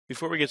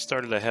Before we get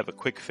started, I have a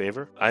quick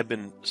favor. I've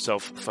been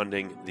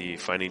self-funding the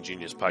Finding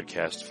Genius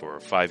podcast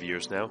for 5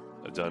 years now.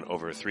 I've done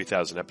over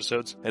 3,000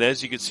 episodes. And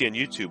as you can see on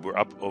YouTube, we're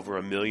up over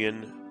 1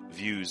 million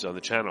views on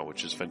the channel,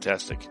 which is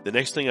fantastic. The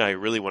next thing I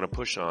really want to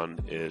push on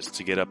is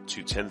to get up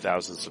to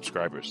 10,000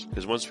 subscribers.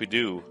 Because once we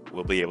do,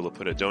 we'll be able to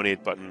put a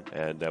donate button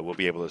and we'll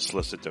be able to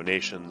solicit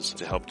donations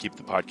to help keep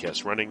the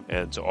podcast running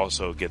and to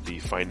also get the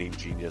Finding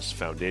Genius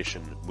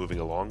Foundation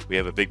moving along. We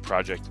have a big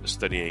project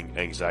studying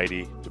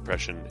anxiety,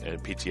 depression, and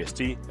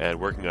PTSD and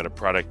working on a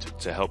product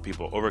to help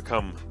people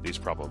overcome these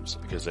problems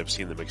because I've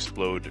seen them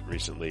explode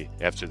recently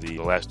after the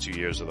last 2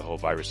 years of the whole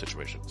virus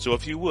situation. So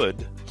if you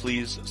would,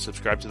 please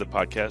subscribe to the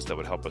podcast. That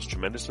would help us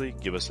tremendously.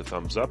 Give us a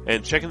thumbs up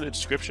and check in the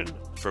description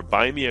for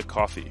Buy Me a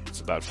Coffee. It's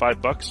about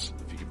 $5.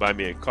 If you could buy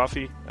me a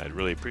coffee, I'd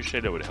really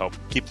appreciate it. It would help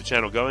keep the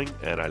channel going,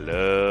 and I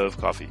love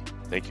coffee.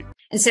 Thank you.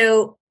 And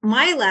so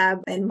my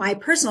lab and my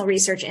personal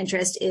research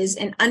interest is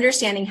in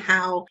understanding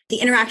how the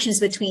interactions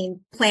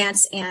between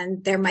plants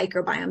and their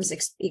microbiomes,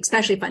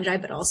 especially fungi,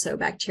 but also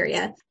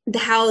bacteria,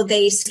 how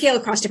they scale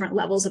across different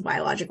levels of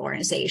biological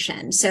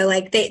organization. So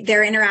like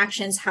their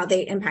interactions, how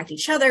they impact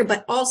each other,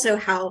 but also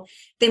how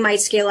they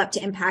might scale up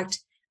to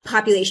impact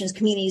populations,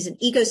 communities, and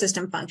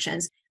ecosystem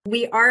functions.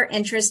 We are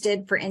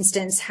interested, for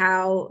instance,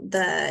 how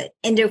the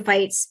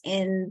endophytes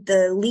in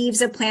the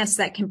leaves of plants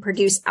that can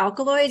produce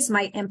alkaloids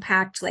might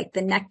impact like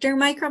the nectar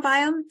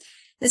microbiome.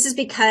 This is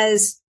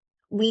because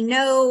we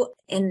know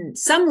in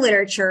some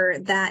literature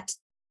that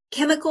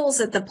chemicals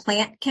that the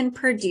plant can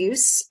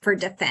produce for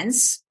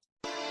defense.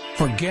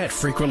 Forget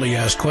frequently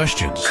asked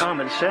questions.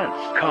 Common sense,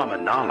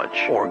 common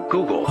knowledge, or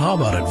Google. How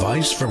about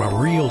advice from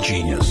a real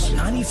genius?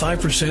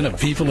 95% of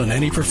people in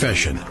any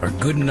profession are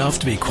good enough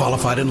to be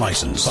qualified and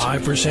licensed.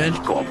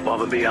 5% go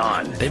above and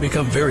beyond. They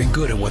become very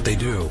good at what they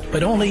do,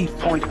 but only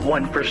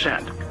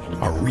 0.1%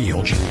 are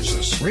real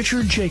geniuses.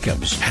 Richard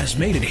Jacobs has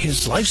made it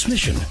his life's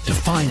mission to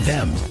find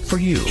them for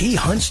you. He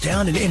hunts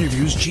down and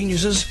interviews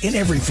geniuses in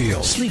every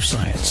field: sleep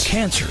science,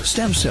 cancer,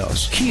 stem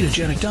cells,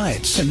 ketogenic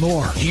diets, and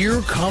more.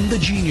 Here come the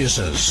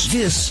geniuses.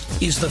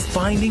 This is the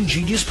Finding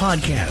Genius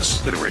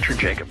Podcast with Richard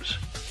Jacobs.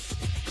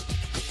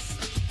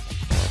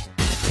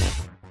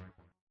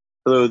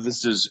 Hello,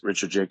 this is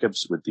Richard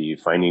Jacobs with the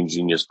Finding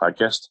Genius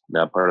Podcast,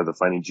 now part of the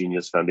Finding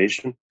Genius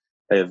Foundation.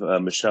 I have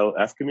Michelle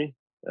Afkhami.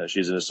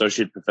 She's an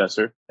associate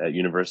professor at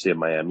University of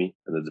Miami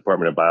in the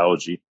Department of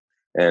Biology.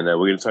 And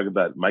we're going to talk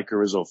about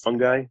mycorrhizal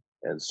fungi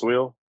and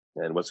soil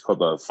and what's called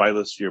the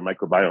phyllosphere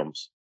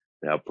microbiomes,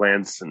 how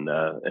plants and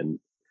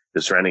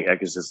the surrounding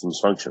ecosystems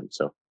function.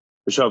 So,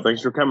 Michelle,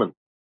 thanks for coming.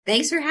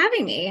 Thanks for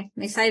having me.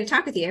 I'm excited to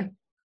talk with you.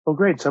 Well,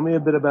 great. Tell me a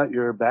bit about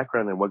your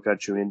background and what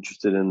got you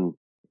interested in,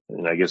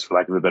 I guess, for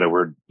lack of a better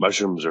word,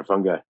 mushrooms or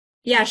fungi.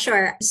 Yeah,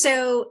 sure.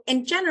 So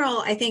in general,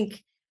 I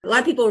think a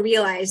lot of people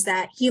realize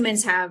that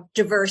humans have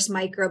diverse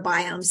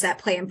microbiomes that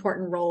play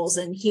important roles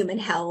in human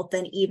health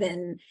and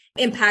even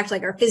impact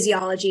like our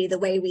physiology, the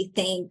way we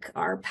think,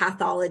 our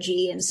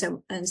pathology, and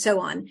so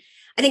on.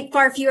 I think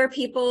far fewer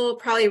people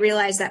probably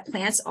realize that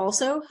plants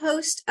also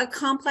host a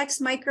complex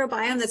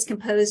microbiome that's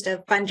composed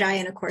of fungi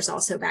and, of course,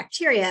 also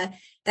bacteria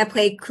that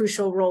play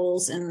crucial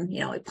roles in,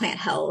 plant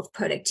health,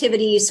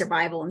 productivity,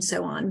 survival, and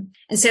so on.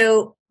 And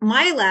so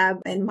my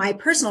lab and my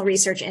personal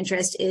research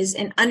interest is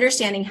in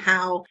understanding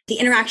how the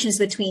interactions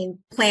between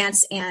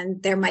plants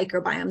and their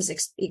microbiomes,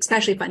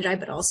 especially fungi,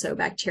 but also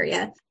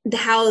bacteria,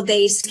 how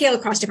they scale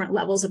across different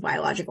levels of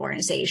biological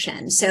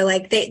organization. So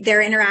like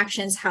their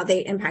interactions, how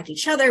they impact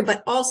each other,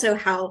 but also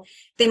how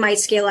they might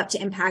scale up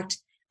to impact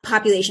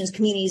populations,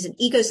 communities, and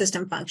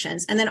ecosystem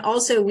functions. And then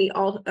also we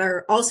all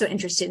are also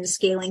interested in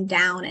scaling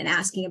down and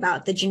asking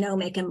about the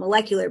genomic and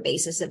molecular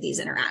basis of these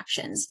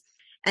interactions.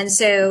 And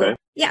so, Okay.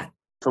 Yeah.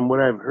 From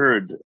what I've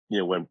heard,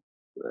 when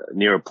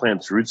near a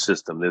plant's root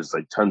system, there's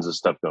like tons of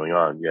stuff going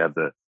on. You have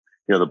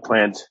the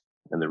plant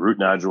and the root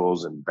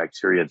nodules and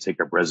bacteria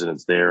take up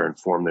residence there and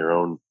form their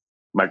own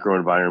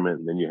microenvironment.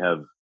 And then you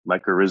have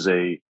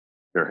mycorrhizae,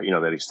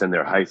 that extend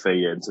their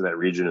hyphae into that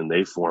region and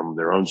they form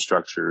their own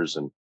structures.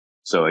 And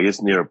so I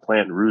guess near a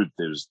plant root,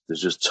 there's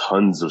just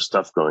tons of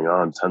stuff going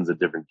on, tons of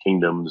different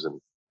kingdoms and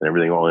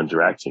everything all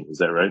interacting. Is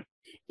that right?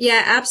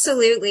 Yeah,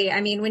 absolutely.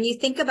 I mean, when you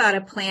think about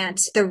a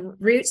plant, the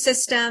root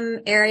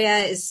system area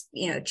is,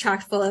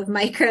 chock full of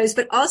microbes,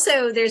 but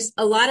also there's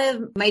a lot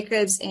of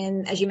microbes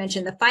in, as you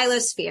mentioned, the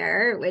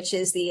phyllosphere, which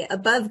is the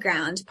above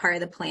ground part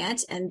of the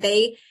plant. And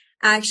they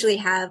actually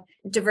have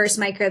diverse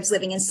microbes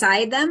living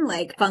inside them,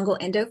 like fungal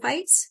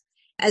endophytes,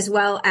 as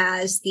well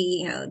as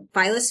the,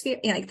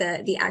 phyllosphere, like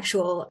the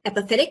actual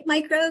epiphytic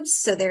microbes.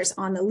 So there's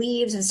on the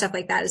leaves and stuff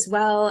like that as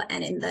well.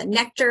 And in the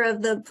nectar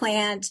of the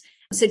plant.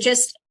 So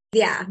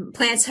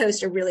plants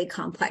host a really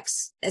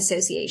complex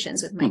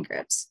associations with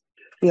microbes.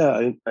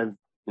 Yeah,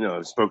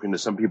 I've spoken to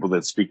some people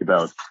that speak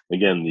about,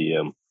 again,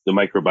 the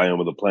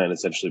microbiome of the plant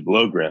essentially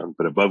below ground,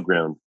 but above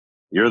ground,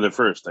 you're the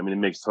first. I mean, it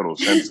makes total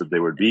sense that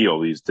there would be all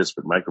these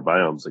disparate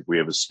microbiomes. Like we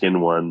have a skin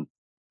one.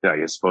 I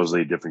guess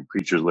supposedly different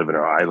creatures live in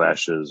our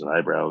eyelashes and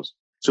eyebrows.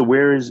 So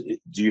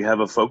do you have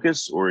a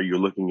focus, or are you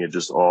looking at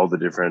just all the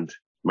different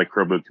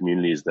microbial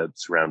communities that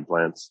surround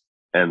plants?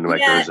 and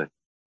mycorrhizal?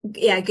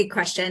 Yeah, good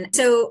question.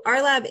 So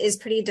our lab is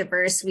pretty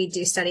diverse. We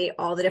do study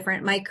all the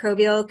different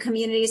microbial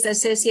communities that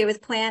associate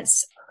with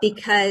plants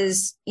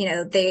because,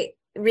 they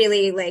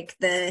really like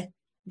the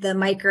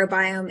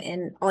microbiome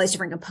and all these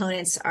different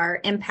components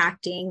are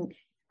impacting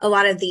a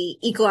lot of the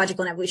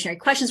ecological and evolutionary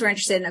questions we're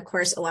interested in. Of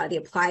course, a lot of the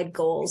applied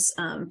goals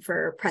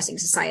for pressing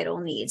societal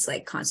needs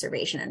like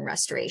conservation and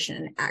restoration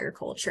and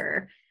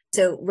agriculture.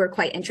 So we're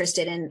quite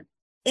interested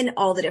in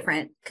all the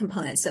different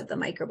components of the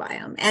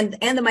microbiome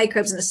and the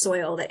microbes in the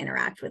soil that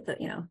interact with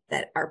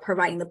that are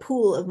providing the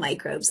pool of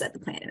microbes that the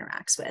plant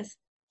interacts with.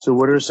 So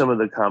what are some of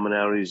the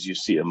commonalities you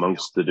see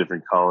amongst the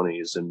different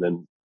colonies, and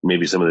then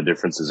maybe some of the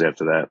differences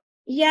after that?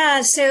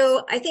 Yeah.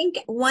 So I think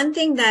one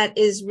thing that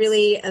is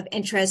really of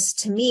interest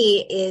to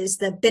me is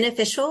the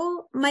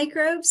beneficial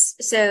microbes.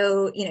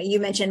 So, you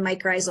mentioned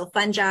mycorrhizal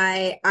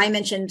fungi. I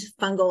mentioned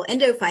fungal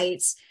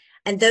endophytes,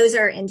 and those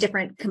are in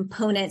different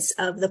components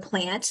of the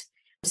plant.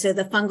 So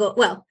the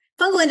fungal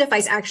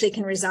endophytes actually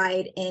can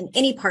reside in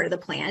any part of the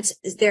plant.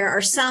 There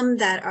are some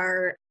that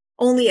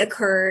only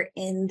occur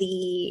in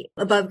the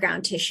above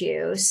ground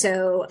tissue.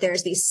 So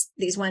there's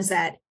these ones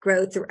that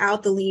grow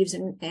throughout the leaves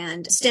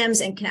and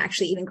stems and can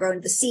actually even grow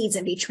into the seeds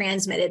and be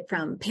transmitted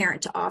from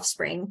parent to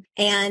offspring.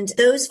 And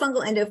those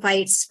fungal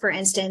endophytes, for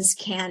instance,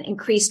 can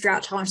increase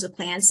drought tolerance of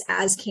plants,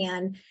 as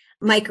can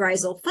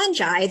mycorrhizal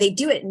fungi. They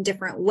do it in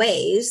different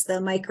ways. The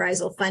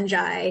mycorrhizal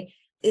fungi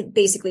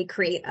basically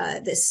create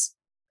this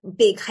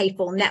big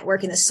hyphal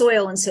network in the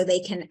soil, and so they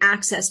can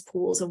access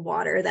pools of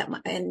water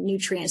and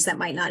nutrients that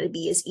might not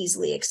be as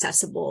easily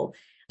accessible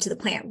to the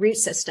plant root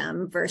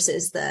system,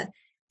 versus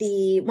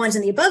the ones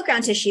in the above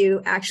ground tissue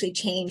actually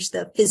change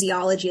the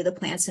physiology of the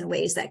plants in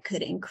ways that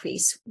could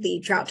increase the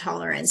drought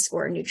tolerance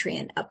or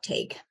nutrient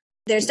uptake.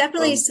 There's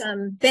definitely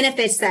some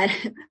benefits that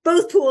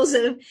both pools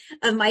of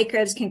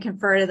microbes can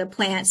confer to the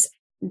plants.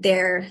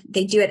 They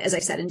do it, as I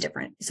said, in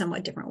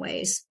somewhat different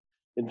ways.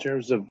 In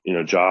terms of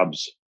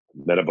jobs,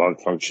 metabolic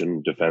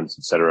function, defense,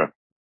 etc.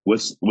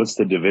 What's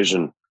the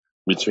division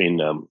between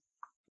the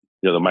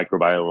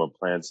microbiome of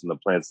plants and the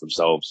plants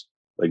themselves?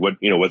 Like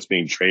what's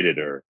being traded,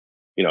 or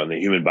in the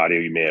human body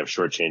you may have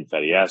short chain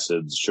fatty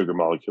acids, sugar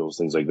molecules,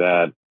 things like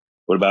that.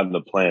 What about in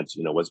the plants?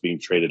 What's being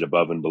traded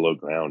above and below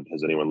ground?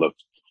 Has anyone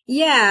looked?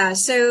 Yeah,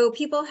 so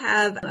people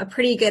have a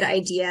pretty good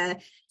idea.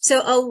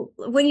 So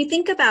when you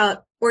think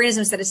about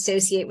organisms that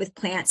associate with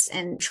plants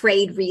and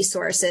trade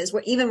resources,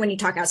 even when you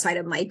talk outside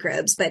of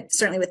microbes, but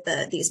certainly with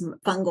these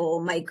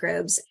fungal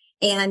microbes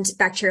and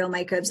bacterial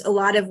microbes, a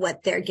lot of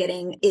what they're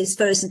getting is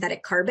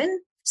photosynthetic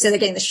carbon. So they're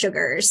getting the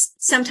sugars.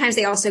 Sometimes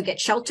they also get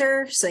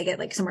shelter, so they get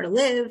like somewhere to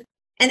live.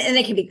 And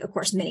it can be, of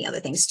course, many other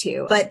things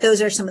too. But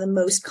those are some of the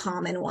most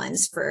common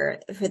ones for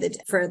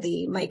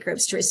the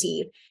microbes to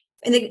receive.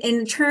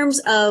 In terms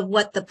of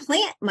what the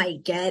plant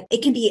might get,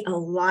 it can be a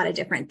lot of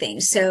different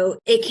things. So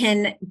it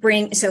can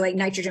like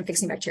nitrogen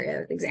fixing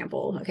bacteria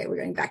example. Okay, we're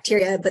going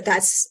bacteria, but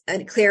that's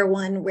a clear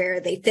one where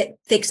they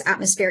fix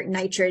atmospheric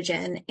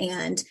nitrogen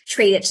and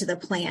trade it to the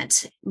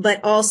plant.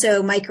 But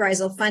also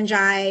mycorrhizal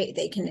fungi,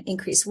 they can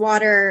increase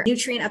water,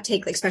 nutrient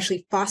uptake, like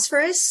especially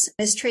phosphorus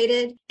is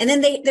traded. And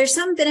then there's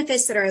some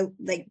benefits that are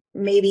like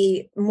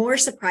maybe more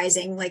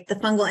surprising, like the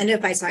fungal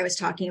endophytes I was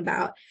talking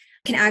about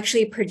can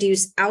actually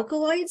produce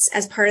alkaloids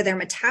as part of their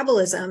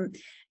metabolism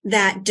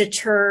that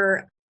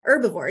deter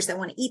herbivores that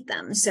want to eat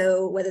them.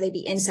 So whether they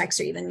be insects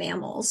or even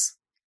mammals.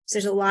 So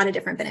there's a lot of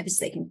different benefits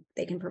they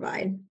can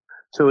provide.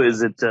 So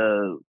does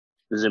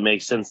it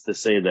make sense to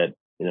say that,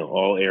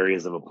 all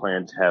areas of a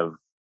plant have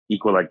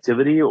equal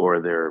activity,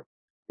 or they're,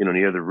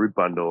 near the root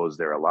bundle, is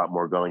there a lot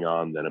more going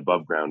on than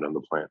above ground on the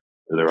plant?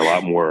 Are there a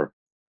lot more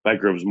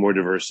microbes, more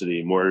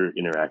diversity, more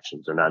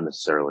interactions, or not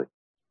necessarily?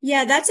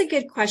 Yeah, that's a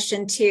good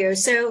question too.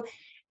 So,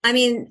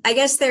 I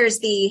guess there's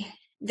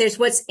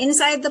what's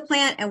inside the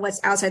plant and what's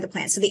outside the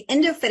plant. So the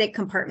endophytic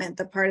compartment,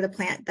 the part of the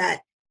plant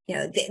that,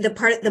 the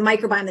part of the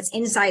microbiome that's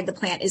inside the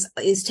plant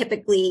is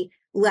typically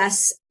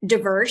less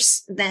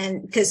diverse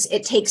than, because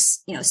it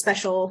takes,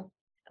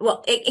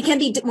 it can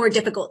be more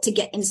difficult to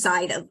get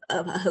inside of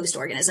a host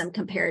organism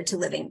compared to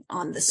living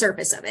on the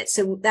surface of it.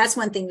 So that's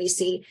one thing we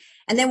see.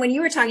 And then when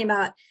you were talking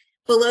about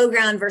below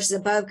ground versus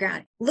above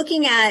ground,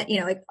 looking at,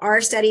 like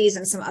our studies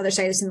and some other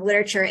studies in the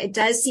literature, it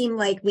does seem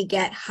like we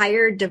get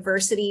higher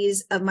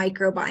diversities of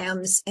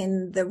microbiomes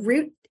in the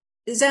root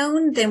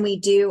zone than we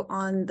do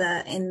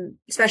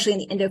especially in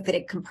the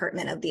endophytic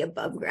compartment of the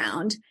above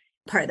ground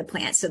part of the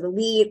plant. So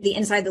the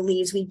inside the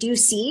leaves, we do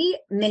see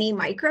many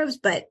microbes,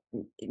 but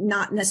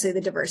not necessarily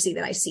the diversity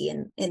that I see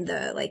in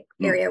the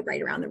area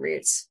right around the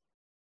roots.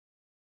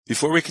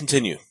 Before we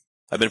continue,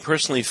 I've been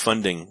personally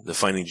funding the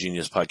Finding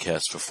Genius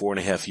podcast for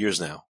 4.5 years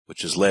now,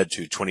 which has led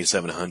to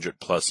 2,700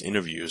 plus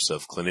interviews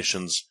of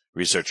clinicians,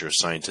 researchers,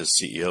 scientists,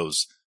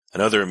 CEOs,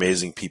 and other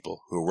amazing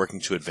people who are working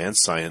to advance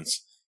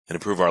science and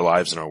improve our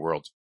lives and our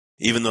world.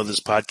 Even though this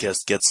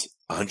podcast gets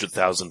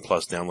 100,000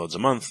 plus downloads a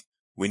month,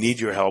 we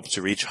need your help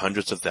to reach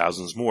hundreds of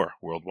thousands more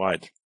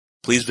worldwide.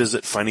 Please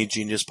visit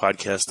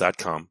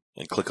findinggeniuspodcast.com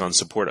and click on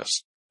Support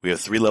Us. We have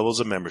 3 levels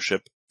of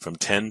membership from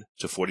 $10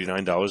 to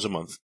 $49 a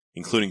month,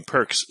 including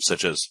perks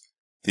such as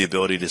the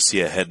ability to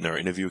see ahead in our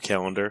interview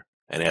calendar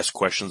and ask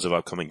questions of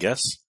upcoming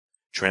guests,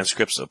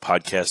 transcripts of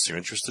podcasts you're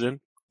interested in,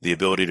 the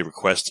ability to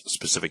request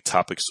specific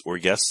topics or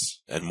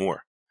guests, and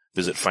more.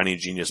 Visit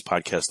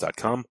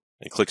findinggeniuspodcast.com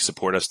and click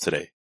support us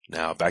today.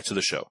 Now back to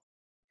the show.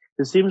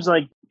 It seems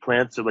like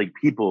plants are like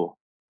people,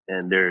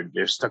 and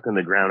they're stuck in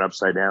the ground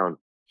upside down,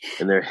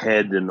 and their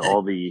head and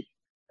all the,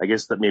 I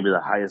guess that maybe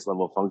the highest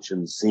level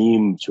functions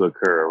seem to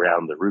occur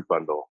around the root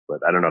bundle,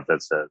 but I don't know if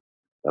that's a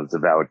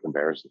valid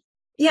comparison.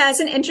 Yeah, it's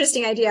an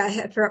interesting idea. I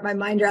have to wrap my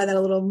mind around that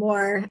a little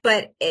more,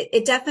 but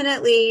it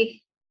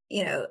definitely,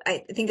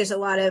 I think there's a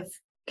lot of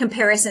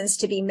comparisons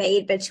to be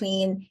made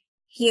between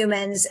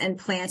humans and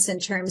plants in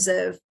terms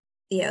of,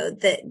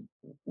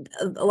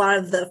 a lot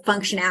of the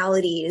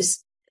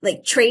functionalities,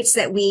 like traits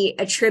that we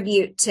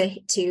attribute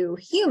to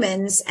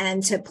humans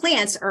and to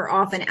plants are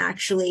often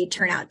actually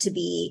turn out to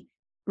be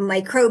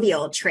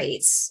microbial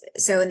traits.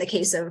 So in the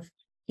case of,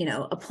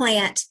 a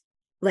plant,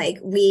 like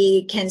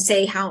we can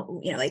say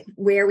how, like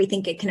where we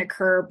think it can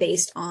occur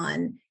based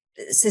on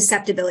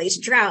susceptibility to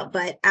drought,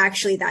 but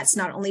actually that's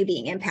not only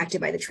being impacted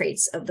by the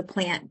traits of the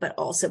plant, but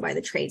also by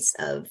the traits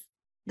of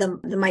the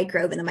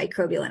microbe and the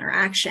microbial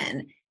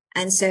interaction.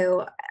 And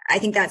so I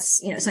think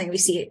that's, something we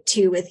see it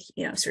too with,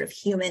 sort of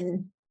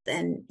human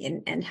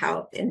and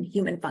how in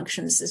human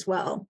functions as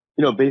well.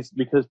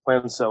 Because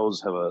plant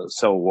cells have a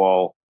cell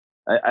wall.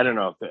 I don't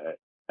know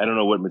I don't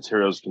know what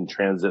materials can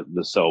transit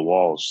the cell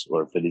walls,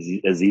 or if it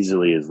is as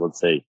easily as, let's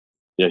say,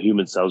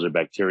 human cells or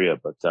bacteria.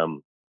 But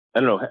I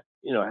don't know.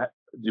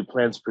 Do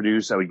plants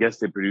produce? I would guess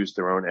they produce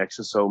their own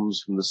exosomes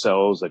from the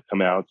cells that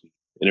come out,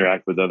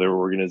 interact with other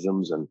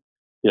organisms, and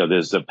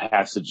there's a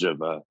passage of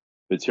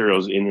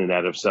materials in and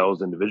out of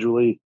cells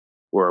individually.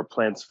 Or are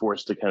plants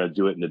forced to kind of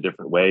do it in a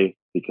different way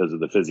because of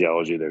the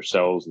physiology of their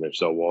cells and their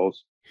cell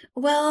walls?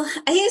 Well,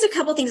 I think there's a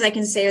couple things I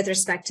can say with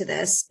respect to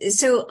this.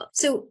 So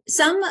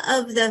some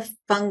of the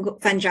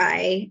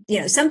fungi,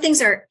 some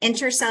things are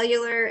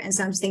intercellular and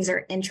some things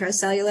are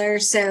intracellular.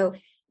 So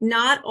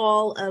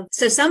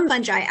some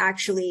fungi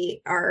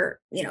actually are,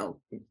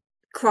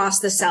 cross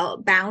the cell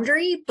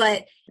boundary,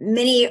 but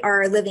many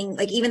are living,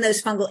 like even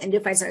those fungal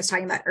endophytes I was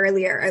talking about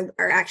earlier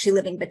are actually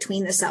living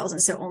between the cells. And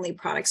so only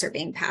products are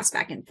being passed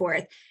back and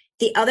forth.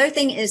 The other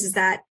thing is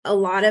that a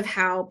lot of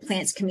how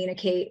plants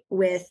communicate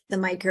with the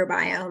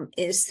microbiome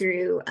is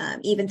through,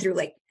 even through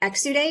like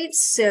exudates.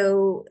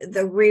 So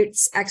the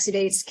roots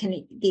exudates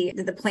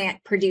the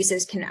plant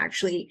produces can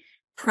actually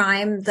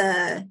prime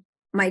the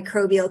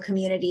microbial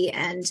community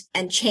and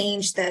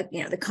change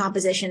the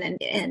composition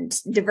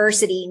and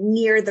diversity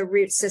near the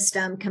root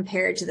system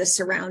compared to the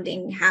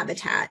surrounding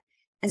habitat.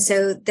 And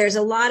so there's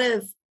a lot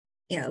of,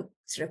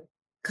 sort of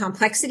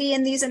complexity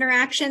in these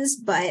interactions,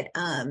 but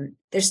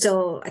there's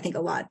still, I think,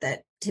 a lot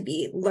that to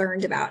be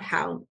learned about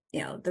how,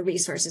 the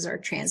resources are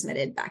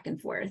transmitted back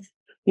and forth.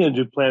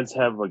 Do plants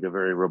have like a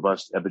very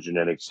robust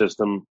epigenetic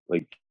system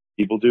like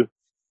people do,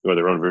 or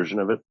their own version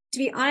of it? To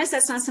be honest,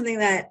 that's not something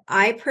that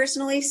I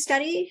personally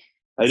study.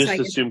 I just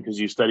assume because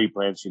you study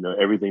plants,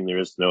 everything there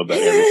is to know about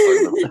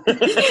every part of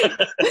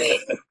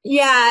them.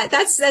 Yeah,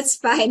 that's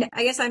fine.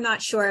 I guess I'm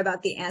not sure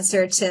about the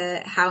answer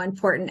to how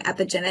important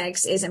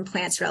epigenetics is in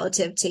plants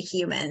relative to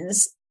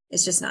humans.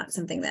 It's just not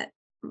something that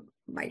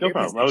my group.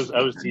 No problem.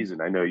 I was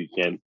teasing. I know you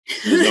can't.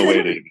 There's no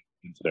way to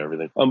consider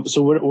everything.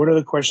 So what are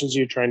the questions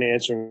you're trying to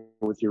answer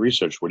with your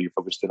research? What are you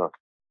focused in on?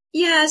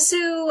 Yeah,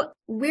 so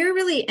we're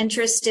really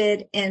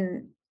interested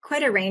in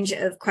quite a range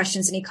of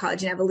questions in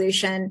ecology and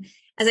evolution.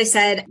 As I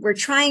said, we're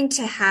trying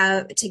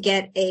to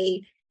get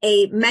a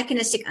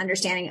mechanistic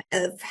understanding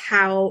of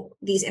how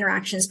these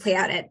interactions play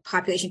out at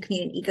population,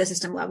 community, and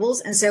ecosystem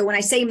levels. And so when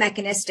I say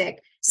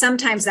mechanistic,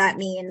 sometimes that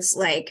means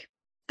like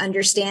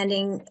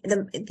understanding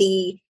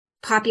the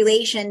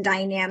population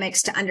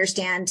dynamics to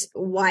understand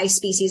why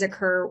species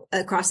occur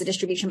across the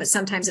distribution, but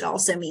sometimes it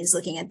also means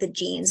looking at the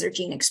genes or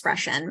gene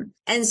expression.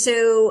 And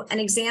so an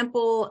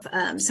example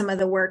of some of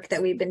the work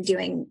that we've been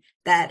doing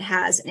that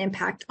has an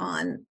impact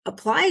on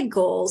applied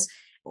goals,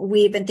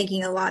 we've been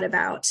thinking a lot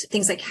about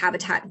things like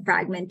habitat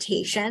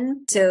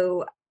fragmentation.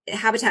 So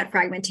habitat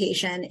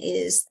fragmentation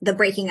is the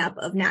breaking up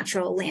of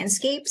natural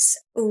landscapes,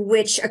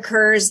 which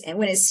occurs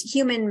when it's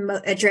human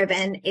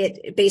driven.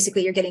 It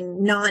basically, you're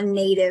getting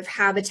non-native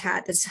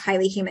habitat that's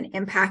highly human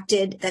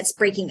impacted, that's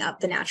breaking up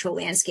the natural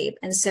landscape.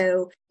 And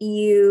so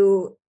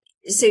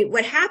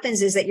what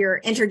happens is that you're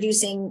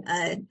introducing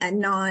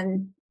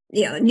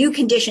new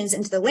conditions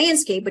into the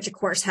landscape, which of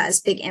course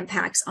has big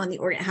impacts on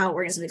how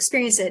organisms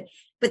experience it.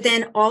 But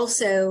then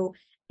also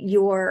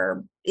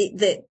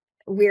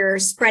we're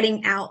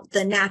spreading out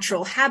the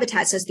natural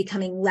habitat, so it's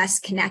becoming less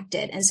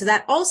connected. And so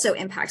that also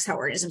impacts how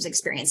organisms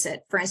experience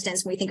it. For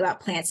instance, when we think about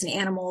plants and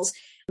animals,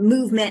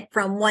 movement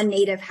from one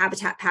native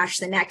habitat patch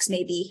to the next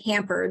may be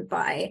hampered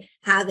by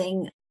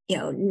having,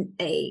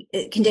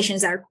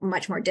 conditions that are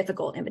much more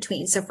difficult in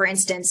between. So for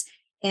instance,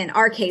 in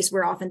our case,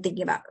 we're often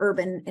thinking about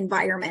urban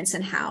environments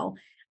and how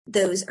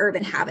those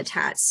urban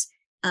habitats,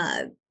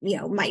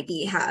 might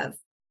have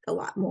a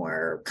lot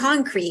more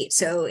concrete,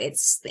 so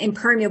it's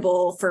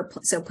impermeable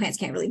so plants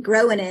can't really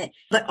grow in it.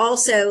 But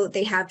also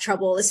the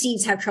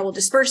seeds have trouble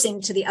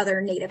dispersing to the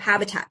other native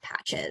habitat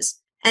patches.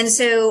 And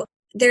so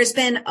there's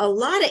been a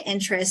lot of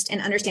interest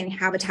in understanding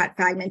habitat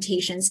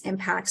fragmentation's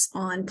impacts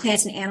on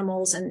plants and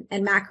animals and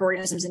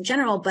macroorganisms in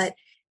general, but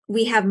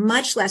we have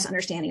much less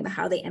understanding about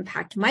how they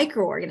impact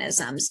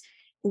microorganisms,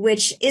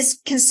 which is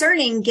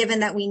concerning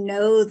given that we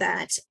know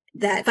that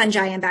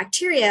fungi and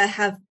bacteria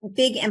have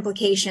big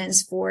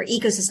implications for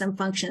ecosystem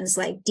functions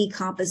like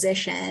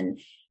decomposition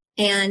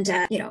and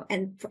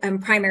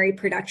primary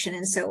production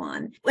and so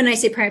on. When I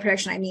say primary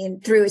production, I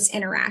mean through its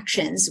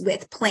interactions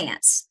with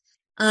plants.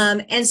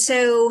 And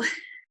so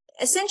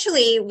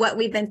essentially what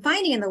we've been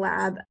finding in the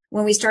lab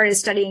when we started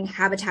studying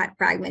habitat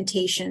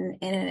fragmentation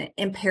in an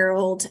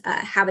imperiled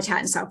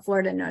habitat in South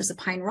Florida known as the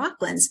pine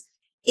rocklands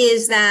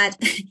is that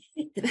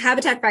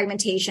habitat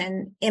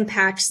fragmentation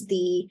impacts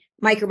the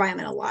microbiome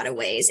in a lot of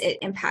ways. It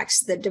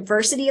impacts the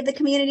diversity of the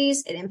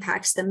communities. It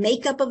impacts the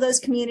makeup of those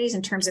communities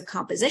in terms of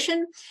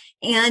composition,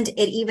 and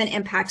it even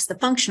impacts the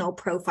functional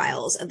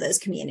profiles of those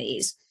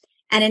communities.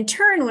 And in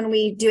turn, when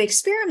we do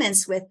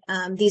experiments with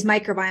these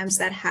microbiomes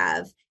that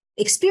have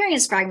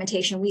experienced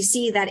fragmentation, we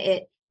see that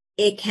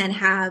it can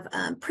have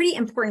pretty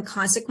important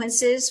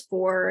consequences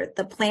for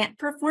the plant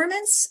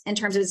performance in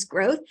terms of its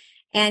growth,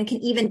 and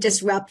can even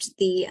disrupt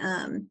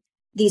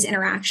these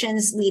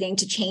interactions, leading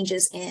to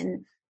changes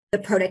in the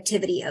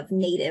productivity of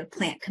native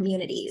plant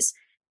communities.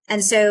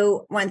 And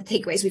so one of the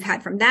takeaways we've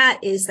had from that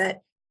is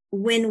that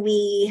when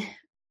we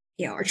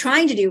are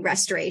trying to do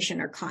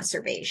restoration or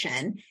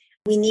conservation,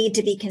 we need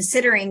to be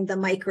considering the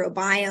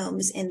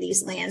microbiomes in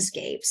these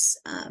landscapes,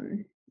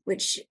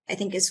 which I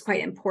think is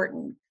quite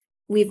important.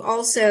 We've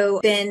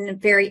also been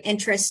very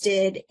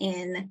interested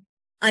in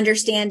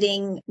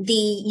understanding the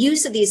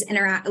use of these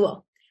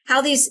how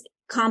these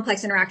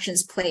complex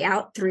interactions play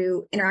out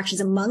through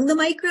interactions among the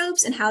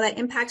microbes and how that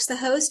impacts the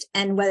host,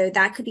 and whether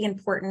that could be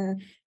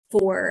important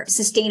for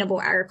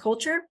sustainable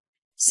agriculture.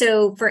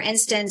 So, for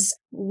instance,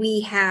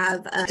 we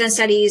have done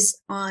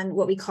studies on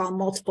what we call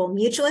multiple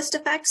mutualist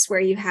effects, where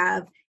you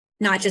have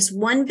not just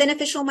one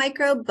beneficial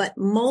microbe, but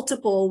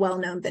multiple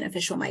well-known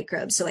beneficial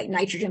microbes, so like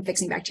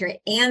nitrogen-fixing bacteria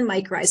and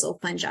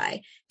mycorrhizal fungi,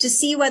 to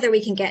see whether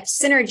we can get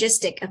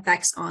synergistic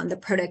effects on the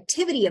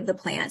productivity of the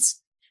plants,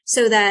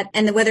 so that,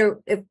 and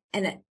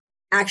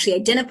actually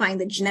identifying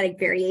the genetic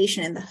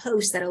variation in the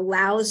host that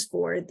allows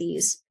for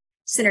these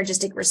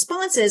synergistic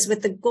responses,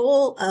 with the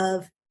goal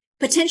of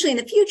potentially in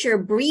the future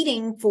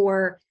breeding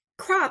for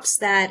crops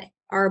that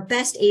are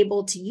best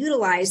able to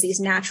utilize these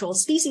natural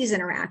species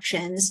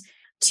interactions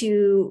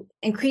to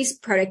increase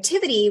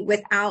productivity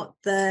without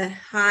the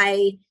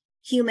high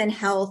human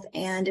health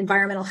and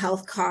environmental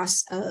health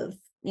costs of,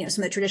 some of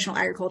the traditional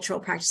agricultural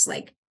practices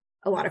like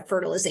a lot of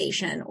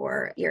fertilization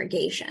or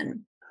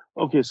irrigation.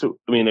 Okay, so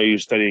are you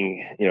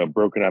studying,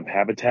 broken up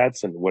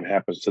habitats and what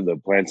happens to the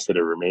plants that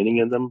are remaining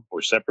in them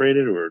or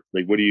separated, or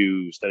what are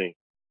you studying?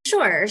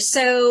 Sure.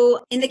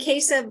 So in the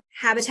case of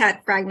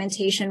habitat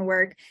fragmentation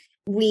work,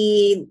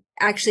 we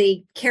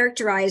actually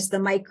characterize the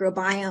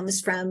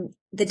microbiomes from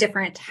the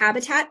different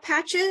habitat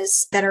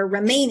patches that are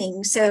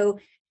remaining. So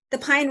the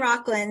Pine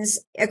Rocklands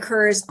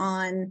occurs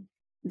on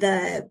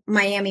the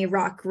Miami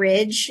Rock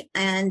Ridge,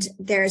 and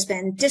there's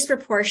been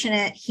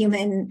disproportionate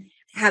human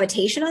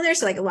habitation on there.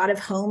 So a lot of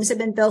homes have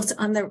been built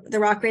on the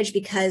Rock Ridge,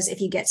 because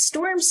if you get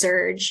storm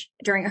surge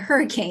during a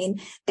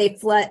hurricane, they're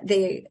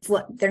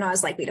not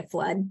as likely to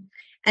flood.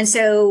 And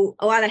so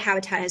a lot of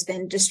habitat has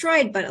been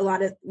destroyed, but a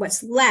lot of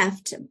what's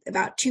left,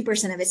 about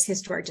 2% of its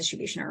historic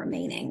distribution, are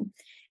remaining.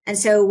 And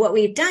so what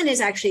we've done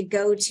is actually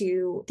go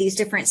to these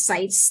different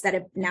sites that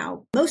have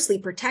now mostly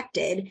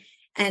protected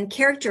and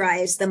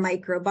characterize the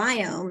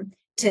microbiome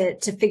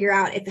to figure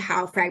out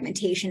how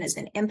fragmentation has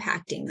been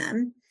impacting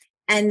them.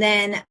 And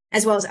then,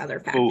 as well as other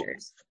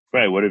factors.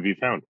 Right. What have you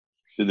found?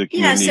 Do the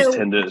communities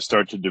tend to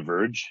start to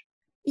diverge?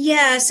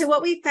 Yeah. So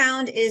what we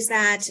found is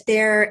that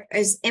there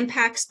is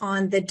impacts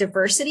on the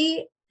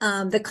diversity,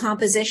 the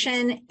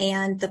composition,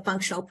 and the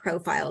functional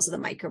profiles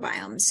of the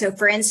microbiome. So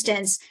for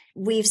instance,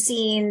 we've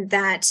seen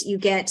that you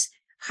get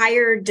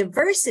higher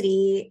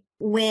diversity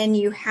when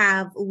you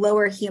have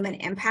lower human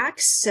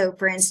impacts. So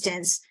for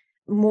instance,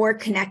 more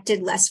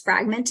connected, less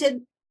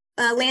fragmented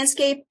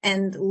landscape,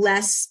 and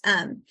less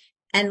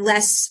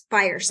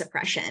fire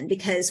suppression,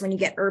 because when you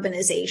get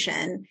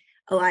urbanization,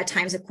 a lot of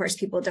times, of course,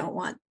 people don't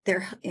want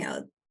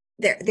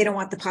they don't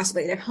want the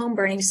possibility of their home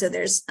burning. So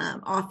there's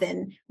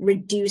often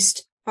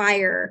reduced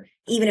fire,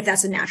 even if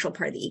that's a natural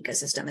part of the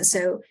ecosystem. And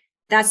so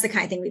that's the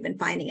kind of thing we've been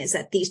finding, is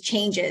that these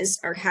changes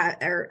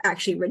are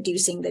actually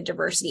reducing the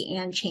diversity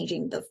and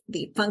changing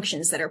the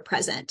functions that are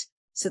present.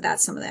 So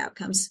that's some of the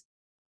outcomes.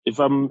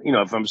 If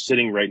I'm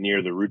sitting right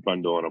near the root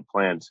bundle in a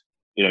plant,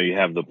 you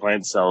have the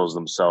plant cells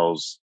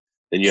themselves,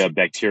 then you have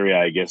bacteria,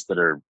 I guess, that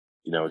are,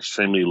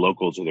 extremely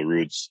local to the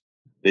roots.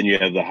 Then you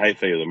have the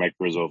hyphae, or the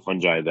mycorrhizal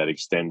fungi, that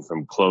extend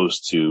from close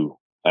to,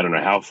 I don't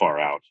know how far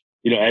out.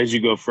 As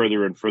you go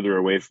further and further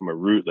away from a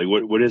root,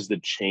 what is the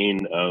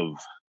chain of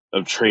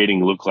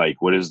trading look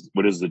like? What is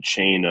the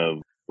chain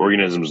of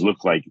organisms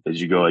look like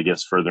as you go, I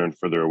guess, further and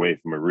further away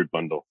from a root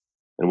bundle?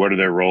 And what are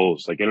their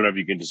roles? Like, I don't know if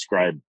you can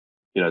describe,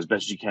 as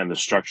best you can, the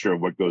structure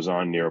of what goes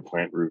on near a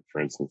plant root, for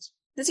instance.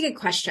 That's a good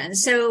question.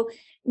 So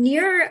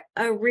near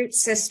a root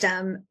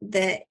system,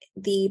 the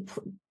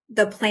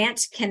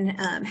plant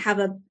can have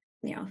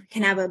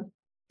a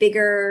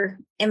bigger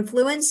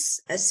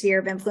influence, a sphere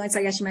of influence,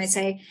 I guess you might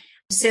say.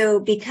 So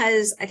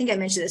because I think I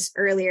mentioned this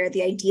earlier,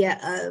 the idea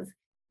of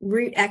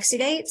root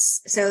exudates.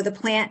 So the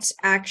plant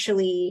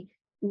actually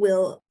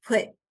will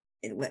put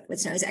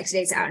what's known as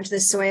exudates out into the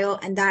soil,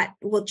 and that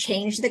will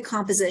change the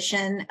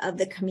composition of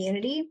the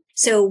community.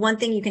 So one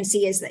thing you can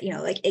see is that,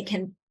 it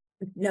can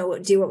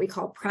do what we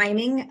call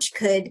priming, which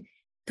could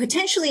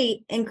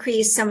potentially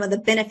increase some of the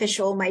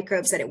beneficial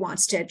microbes that it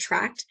wants to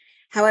attract.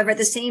 However, at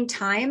the same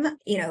time,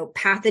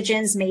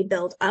 pathogens may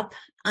build up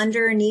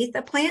underneath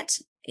a plant,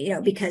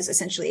 because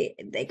essentially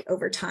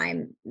over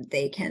time,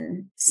 they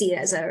can see it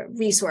as a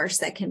resource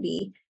that can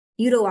be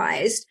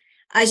utilized.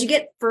 As you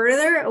get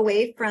further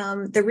away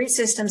from the root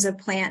systems of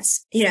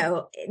plants,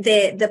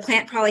 the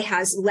plant probably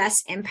has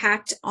less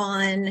impact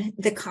on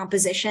the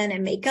composition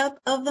and makeup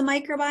of the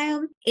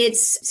microbiome.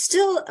 It's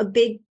still a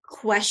big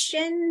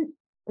question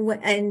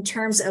in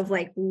terms of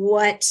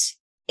what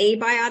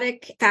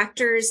abiotic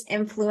factors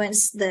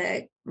influence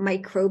the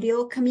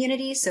microbial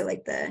community. So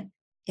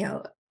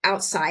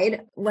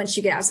outside, once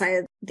you get outside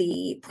of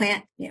the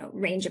plant,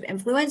 range of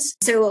influence.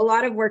 So a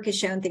lot of work has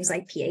shown things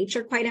like pH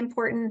are quite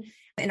important.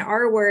 In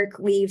our work,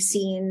 we've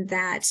seen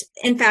that,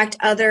 in fact,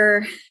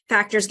 other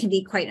factors can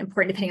be quite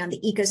important depending on the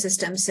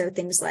ecosystem. So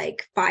things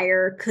like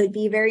fire could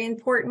be very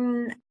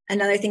important.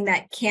 Another thing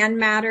that can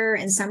matter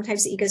in some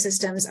types of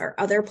ecosystems are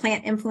other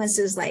plant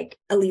influences like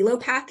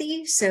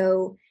allelopathy.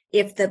 So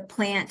if the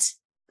plant,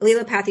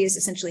 allelopathy is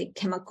essentially a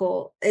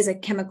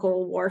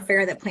chemical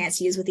warfare that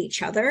plants use with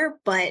each other,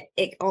 but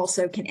it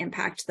also can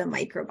impact the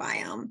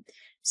microbiome.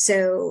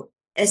 So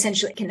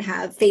essentially it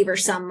can favor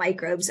some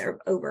microbes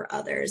over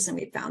others. And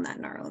we found that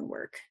in our own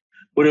work.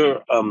 What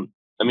do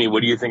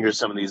you think are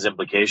some of these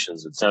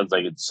implications? It sounds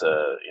like it's,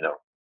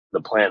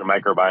 the plant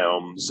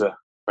microbiomes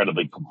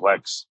incredibly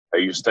complex. Are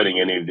you studying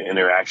any of the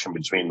interaction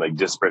between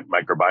disparate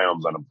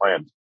microbiomes on a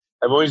plant?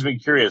 I've always been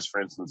curious,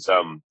 for instance,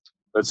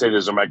 let's say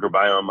there's a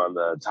microbiome on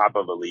the top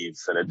of a leaf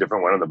and a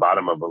different one on the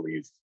bottom of a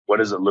leaf. What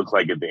does it look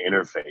like at the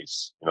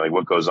interface?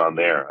 What goes on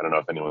there? I don't know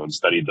if anyone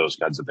studied those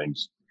kinds of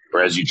things.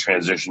 Or as you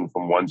transition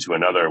from one to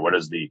another, what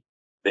does the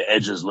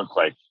edges look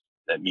like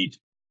that meet?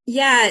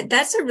 Yeah,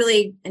 that's a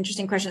really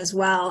interesting question as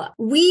well.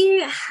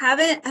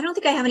 I don't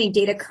think I have any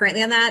data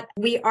currently on that.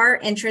 We are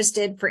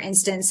interested, for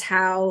instance,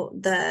 how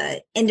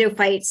the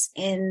endophytes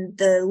in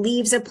the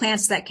leaves of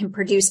plants that can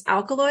produce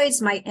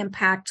alkaloids might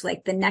impact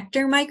the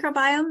nectar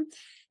microbiome.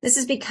 This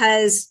is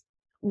because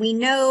we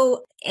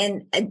know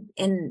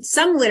in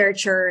some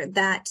literature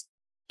that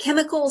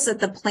chemicals that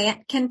the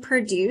plant can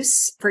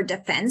produce for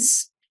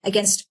defense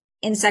against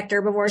insect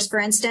herbivores, for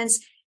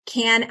instance,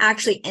 can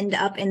actually end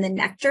up in the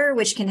nectar,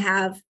 which can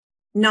have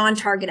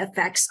non-target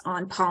effects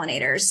on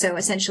pollinators. So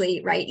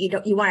essentially, right,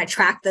 you want to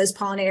track those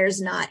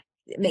pollinators, not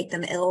make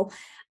them ill.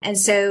 And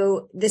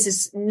so this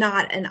is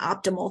not an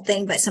optimal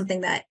thing, but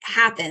something that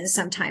happens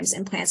sometimes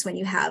in plants when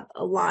you have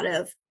a lot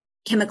of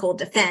chemical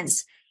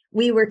defense.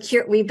 We've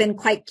been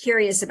quite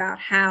curious about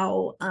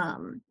how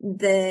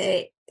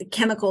the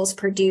chemical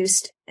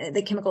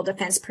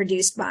defense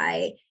produced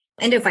by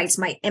endophytes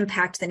might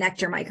impact the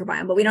nectar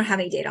microbiome, but we don't have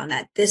any data on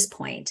that at this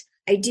point.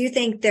 I do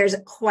think there's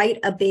quite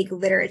a big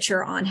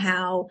literature on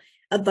how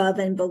above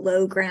and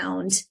below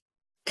ground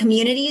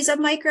communities of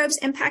microbes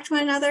impact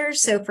one another.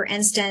 So for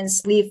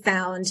instance, we've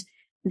found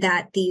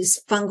that these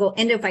fungal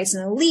endophytes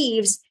in the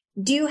leaves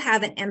do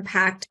have an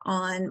impact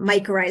on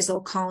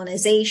mycorrhizal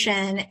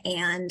colonization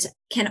and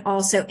can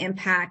also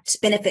impact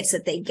benefits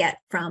that they get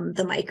from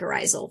the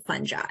mycorrhizal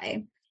fungi.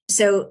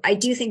 So I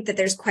do think that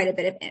there's quite a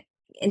bit of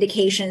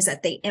indications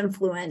that they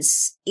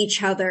influence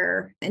each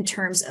other in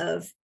terms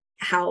of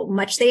how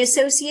much they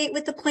associate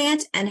with the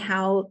plant and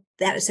how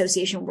that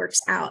association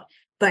works out.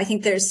 But I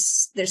think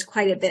there's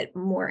quite a bit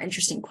more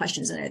interesting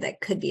questions in there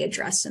that could be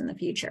addressed in the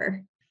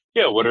future.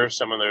 Yeah, what are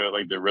some of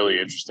the really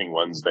interesting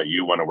ones that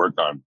you want to work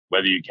on,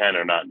 whether you can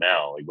or not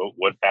now?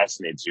 What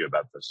fascinates you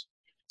about this?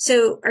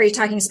 So are you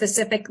talking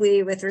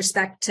specifically with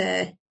respect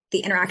to the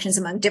interactions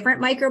among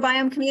different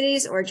microbiome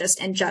communities or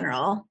just in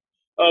general?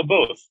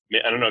 Both.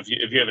 I don't know if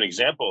you have an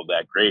example of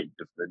that. Great.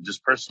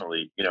 Just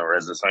personally, or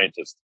as a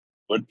scientist,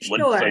 what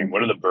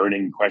are the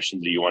burning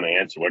questions that you want to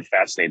answer? What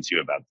fascinates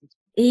you about this?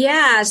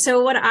 Yeah.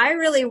 So what I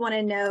really want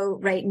to know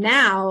right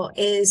now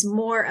is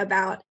more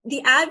about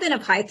the advent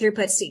of high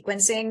throughput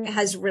sequencing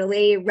has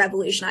really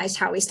revolutionized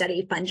how we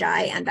study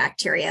fungi and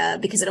bacteria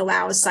because it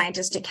allows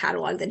scientists to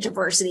catalog the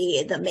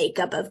diversity, the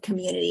makeup of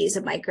communities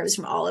of microbes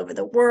from all over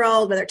the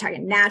world, whether they're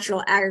talking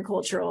natural,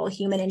 agricultural,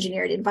 human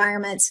engineered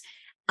environments.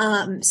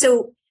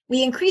 So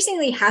we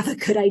increasingly have a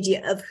good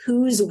idea of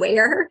who's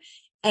where.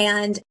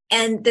 And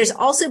there's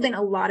also been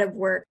a lot of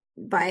work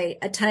by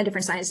a ton of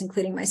different scientists,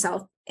 including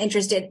myself,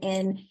 interested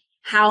in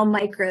how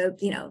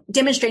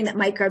demonstrating that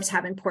microbes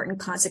have important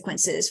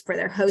consequences for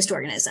their host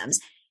organisms.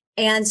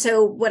 And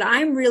so what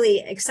I'm really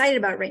excited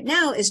about right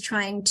now is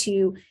trying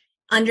to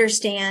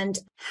understand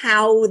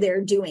how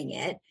they're doing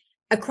it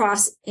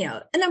across,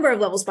 a number of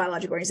levels of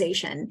biological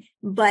organization.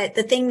 But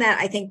the thing that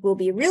I think will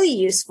be really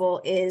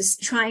useful is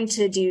trying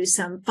to do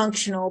some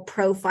functional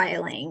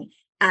profiling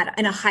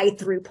in a high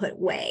throughput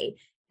way.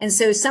 And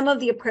so some of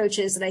the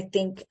approaches that I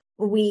think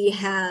we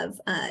have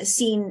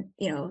seen,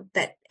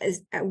 that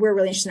we're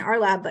really interested in our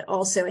lab, but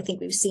also I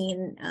think we've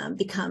seen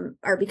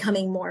are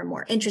becoming more and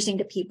more interesting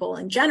to people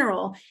in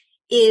general,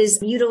 is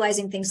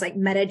utilizing things like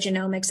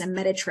metagenomics and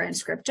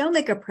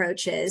metatranscriptomic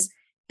approaches,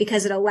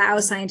 because it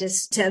allows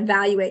scientists to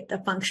evaluate the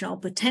functional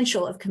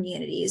potential of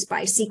communities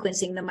by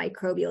sequencing the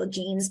microbial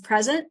genes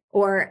present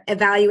or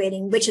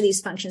evaluating which of these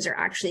functions are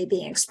actually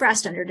being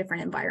expressed under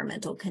different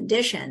environmental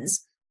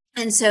conditions.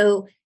 And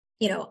so,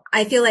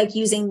 I feel like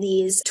using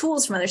these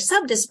tools from other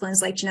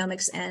subdisciplines like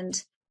genomics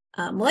and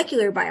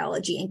molecular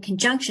biology in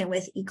conjunction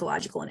with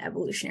ecological and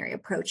evolutionary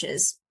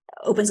approaches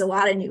opens a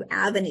lot of new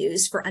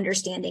avenues for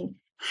understanding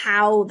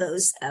how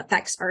those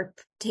effects are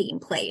taking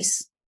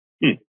place.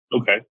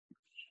 Okay.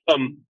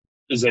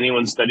 Is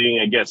anyone studying,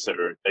 I guess,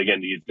 or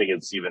again, do you think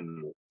it's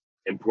even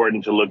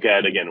important to look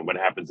at, again, what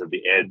happens at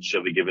the edge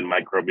of a given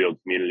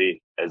microbial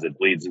community as it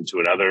bleeds into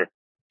another?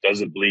 Does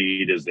it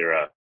bleed? Is there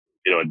a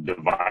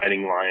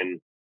dividing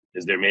line?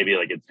 Is there maybe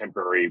like a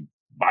temporary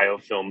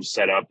biofilm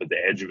set up at the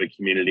edge of a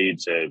community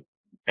to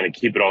kind of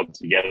keep it all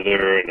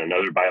together, and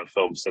another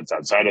biofilm sits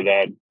outside of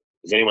that?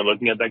 Is anyone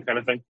looking at that kind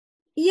of thing?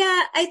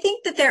 Yeah, I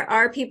think that there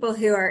are people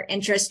who are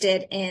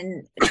interested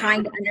in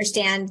trying to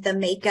understand the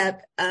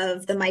makeup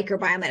of the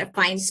microbiome at a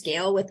fine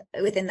scale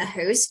within the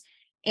host.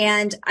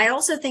 And I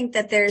also think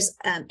that there's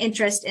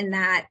interest in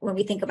that when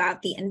we think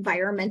about the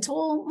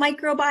environmental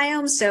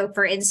microbiome. So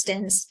for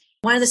instance,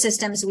 one of the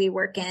systems we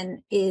work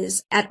in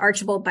is at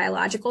Archibald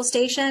Biological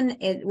Station,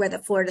 where the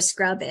Florida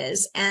scrub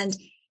is. And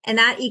in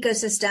that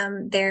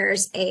ecosystem,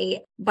 there's a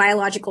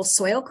biological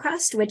soil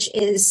crust, which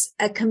is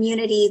a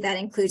community that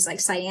includes like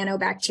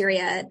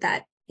cyanobacteria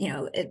that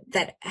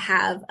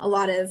have a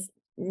lot of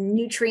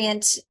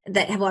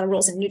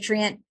roles in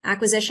nutrient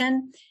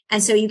acquisition.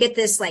 And so you get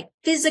this like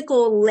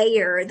physical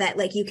layer that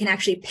like you can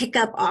actually pick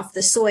up off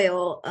the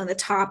soil on the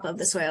top of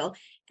the soil.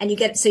 And you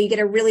get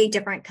a really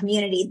different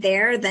community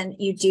there than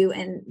you do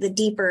in the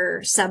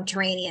deeper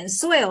subterranean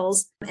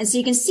soils. And so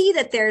you can see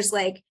that there's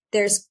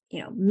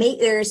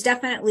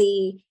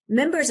definitely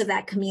members of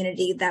that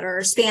community that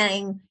are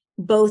spanning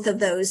both of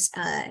those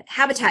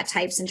habitat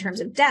types in terms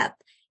of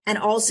depth, and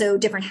also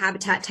different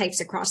habitat types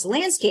across the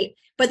landscape.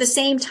 But at the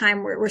same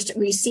time,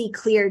 we see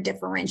clear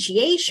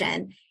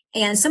differentiation.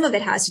 And some of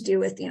it has to do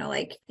with,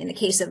 like in the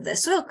case of the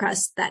soil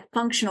crust, that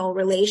functional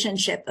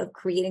relationship of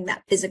creating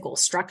that physical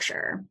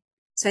structure.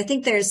 So I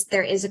think there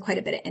is quite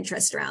a bit of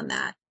interest around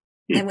that.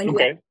 And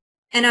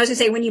and I was going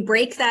to say, when you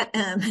break that,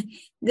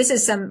 this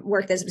is some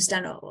work that was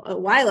done a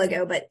while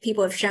ago, but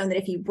people have shown that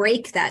if you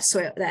break that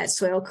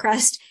soil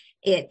crust,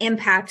 it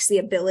impacts the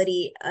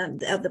ability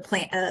of the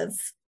plant of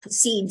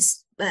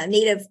seeds,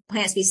 native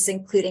plant species,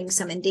 including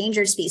some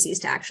endangered species,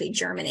 to actually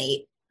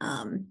germinate,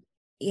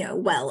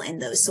 well in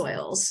those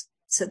soils.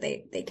 So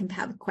they can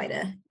have quite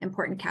an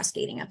important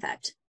cascading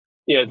effect.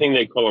 Yeah, I think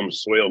they call them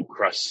soil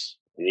crusts.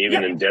 And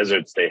even in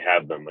deserts, they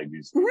have them, like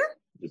these,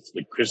 it's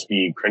the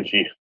crispy,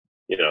 crunchy,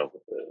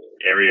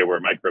 area where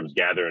microbes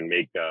gather and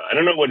make, I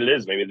don't know what it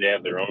is. Maybe they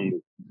have their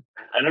own,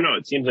 I don't know.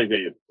 It seems like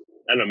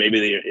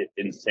maybe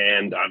in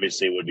sand,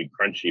 obviously it would be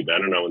crunchy, but I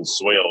don't know, in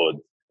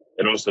soil,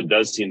 it also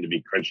does seem to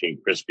be crunchy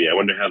and crispy. I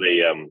wonder how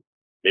they,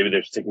 maybe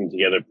they're sticking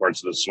together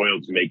parts of the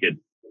soil to make it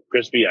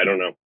crispy. I don't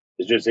know.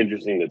 It's just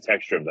interesting, the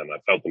texture of them.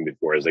 I've felt them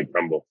before as they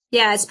crumble.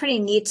 Yeah, it's pretty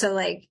neat to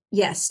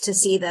to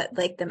see that,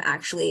 them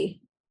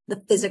actually,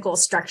 the physical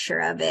structure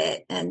of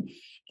it. And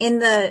in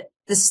the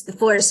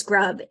Florida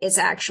scrub is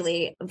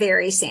actually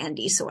very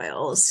sandy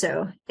soils,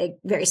 so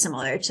very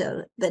similar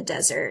to the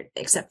desert,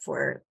 except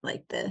for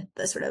the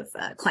sort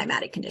of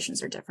climatic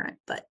conditions are different.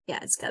 But yeah,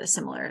 it's got a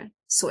similar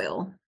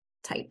soil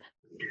type.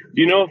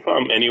 Do you know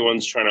if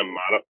anyone's trying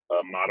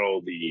to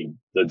model the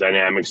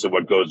dynamics of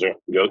what goes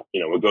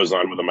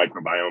on with a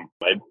microbiome?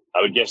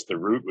 I would guess the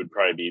root would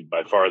probably be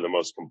by far the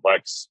most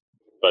complex,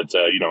 but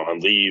on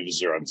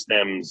leaves or on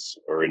stems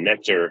or in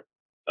nectar.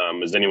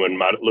 Is anyone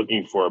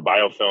looking for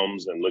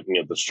biofilms and looking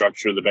at the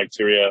structure of the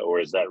bacteria, or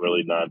is that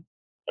really not?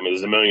 I mean,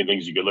 there's a million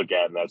things you could look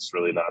at, and that's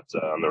really not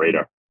on the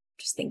radar.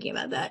 Just thinking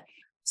about that.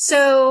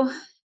 So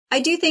I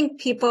do think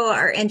people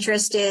are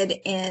interested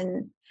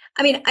in,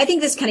 I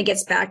think this kind of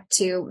gets back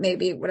to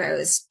maybe what I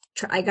was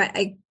trying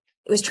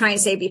to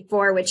say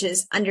before, which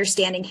is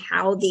understanding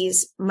how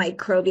these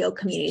microbial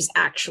communities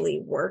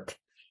actually work.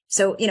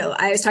 So,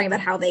 I was talking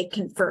about how they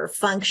confer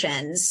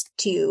functions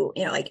to,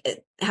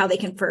 how they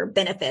confer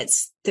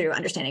benefits through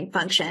understanding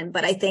function.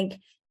 But I think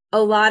a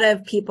lot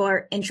of people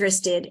are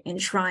interested in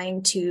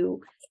trying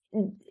to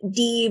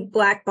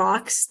de-black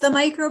box the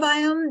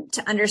microbiome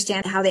to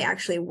understand how they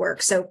actually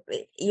work. So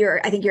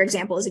I think your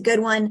example is a good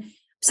one,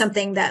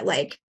 something that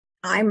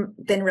I'm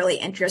been really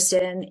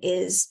interested in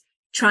is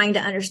trying to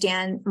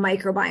understand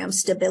microbiome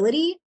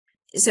stability.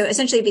 So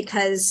essentially,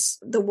 because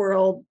the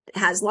world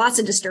has lots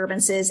of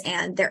disturbances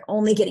and they're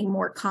only getting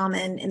more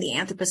common in the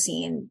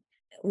Anthropocene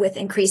with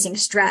increasing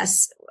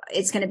stress,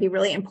 it's going to be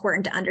really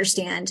important to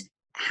understand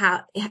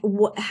how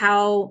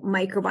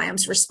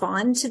microbiomes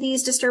respond to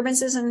these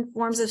disturbances and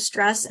forms of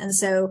stress. And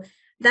so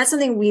that's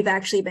something we've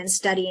actually been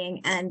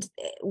studying, and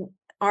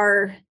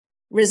our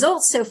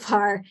results so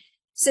far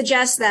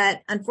suggest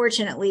that,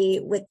 unfortunately,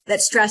 that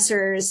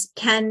stressors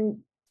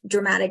can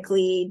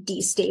dramatically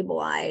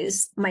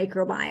destabilize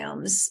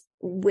microbiomes,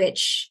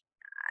 which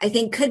I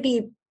think could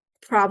be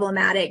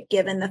problematic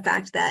given the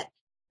fact that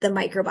the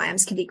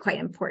microbiomes can be quite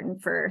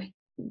important for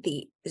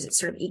the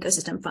sort of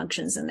ecosystem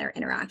functions and their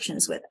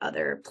interactions with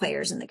other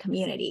players in the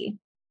community.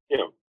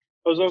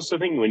 I was also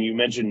thinking when you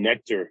mentioned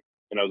nectar,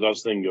 and I was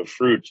also thinking of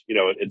fruit,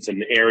 it's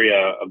an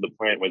area of the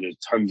plant where there's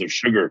tons of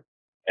sugar.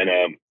 And,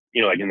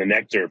 like in the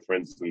nectar, for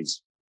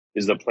instance,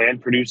 is the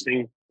plant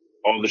producing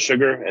all the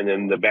sugar, and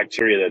then the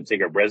bacteria that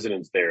take up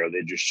residence there, are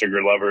they just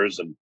sugar lovers,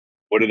 and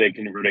what are they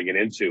converting it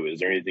into? Is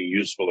there anything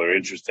useful or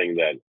interesting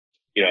that,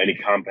 any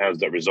compounds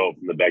that result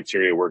from the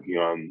bacteria working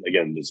on,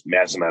 again, this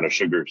mass amount of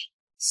sugars?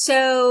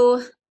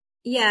 So,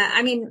 yeah,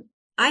 I mean,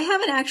 I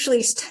haven't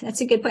actually,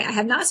 that's a good point. I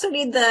have not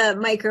studied the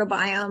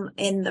microbiome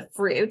in the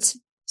fruit,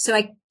 so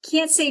I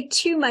can't say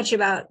too much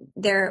about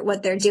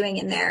what they're doing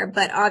in there,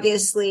 but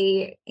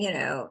obviously,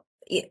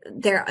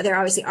 there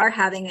obviously are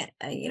having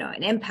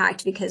an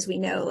impact, because we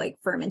know, like,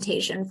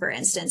 fermentation, for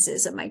instance,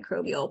 is a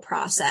microbial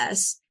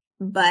process,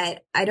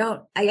 but I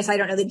guess I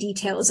don't know the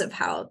details of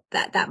how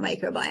that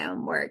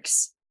microbiome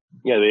works.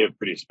 Yeah, they have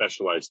pretty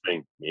specialized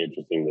things. It'd be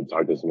interesting to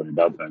talk to someone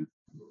about that.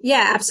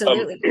 Yeah,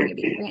 absolutely. It'd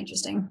be very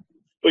interesting.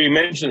 Well, you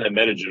mentioned that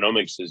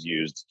metagenomics is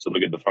used to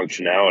look at the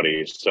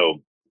functionality.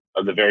 So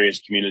of the various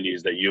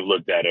communities that you've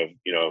looked at of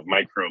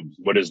microbes,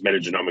 what has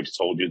metagenomics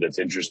told you that's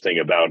interesting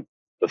about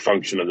the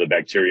function of the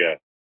bacteria,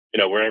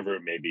 wherever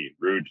it may be,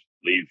 root,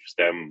 leaf,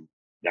 stem,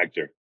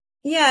 nectar?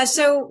 Yeah.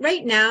 So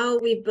right now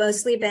we've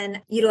mostly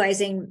been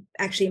utilizing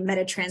actually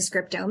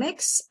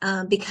metatranscriptomics,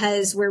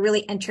 because we're really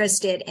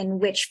interested in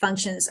which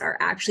functions are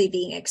actually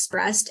being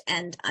expressed,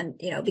 and,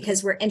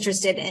 because we're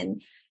interested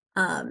in,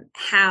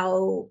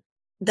 how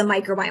the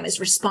microbiome is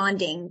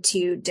responding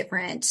to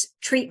different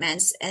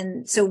treatments.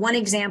 And so one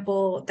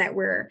example that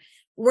we're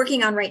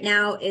working on right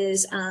now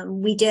is,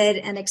 we did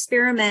an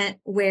experiment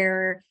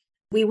where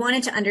we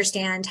wanted to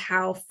understand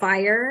how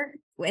fire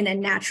in a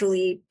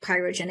naturally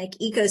pyrogenic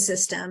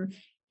ecosystem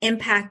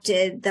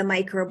impacted the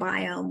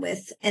microbiome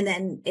and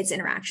then its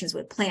interactions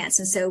with plants.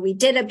 And so we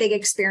did a big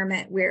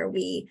experiment where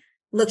we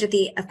looked at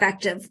the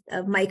effect of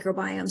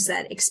microbiomes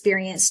that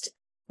experienced,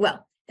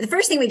 well, the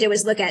first thing we did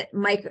was look at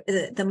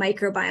the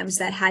microbiomes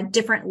that had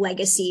different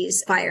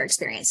legacies fire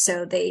experience.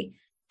 So they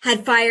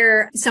had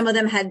fire. Some of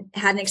them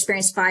hadn't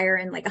experienced fire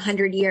in like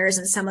 100 years,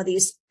 and some of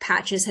these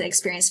patches had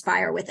experienced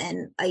fire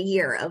within a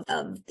year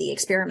of the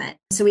experiment.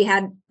 So we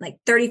had like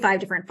 35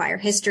 different fire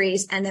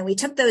histories, and then we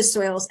took those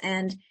soils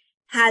and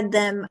placed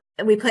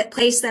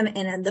them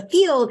in the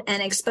field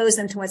and exposed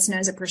them to what's known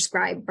as a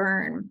prescribed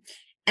burn.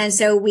 And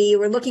so we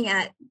were looking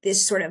at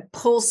this sort of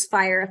pulse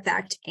fire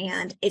effect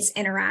and its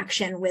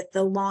interaction with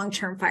the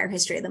long-term fire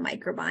history of the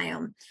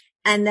microbiome,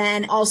 and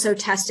then also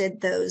tested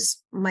those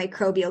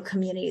microbial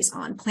communities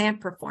on plant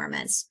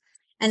performance.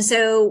 And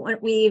so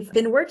we've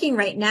been working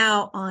right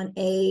now on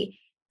a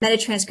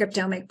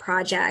metatranscriptomic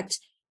project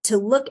to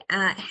look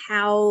at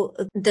how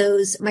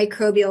those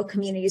microbial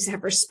communities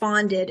have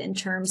responded in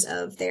terms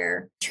of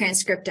their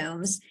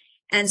transcriptomes.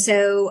 And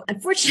so,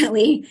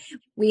 unfortunately,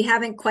 we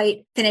haven't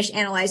quite finished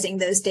analyzing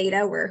those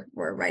data. We're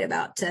right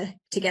about to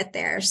get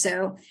there.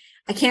 So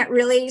I can't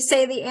really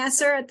say the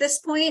answer at this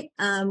point.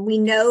 We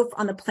know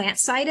on the plant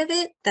side of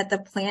it that the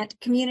plant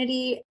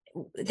community,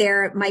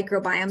 their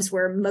microbiomes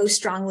were most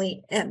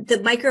strongly,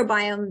 the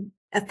microbiome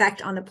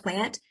effect on the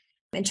plant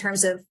in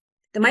terms of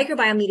the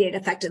microbiome mediated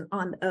effect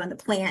on the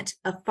plant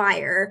of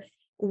fire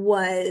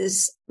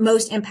was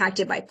most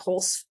impacted by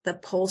the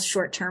pulse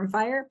short-term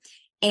fire.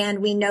 And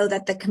we know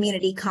that the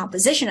community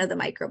composition of the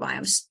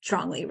microbiome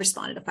strongly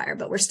responded to fire,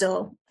 but we're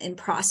still in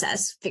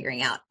process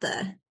figuring out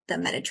the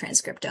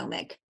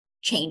metatranscriptomic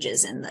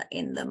changes in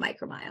the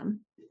microbiome.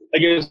 I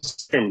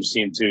guess terms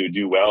seem to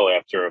do well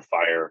after a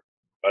fire.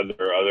 Are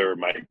there other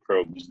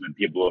microbes that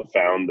people have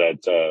found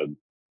that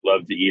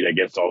love to eat, I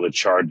guess, all the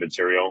charred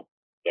material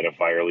that a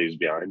fire leaves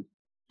behind?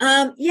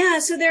 Yeah,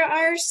 so there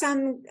are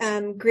some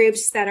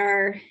groups that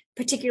are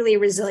particularly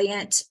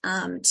resilient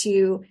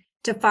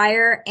to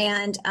fire,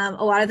 and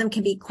a lot of them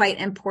can be quite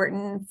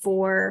important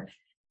for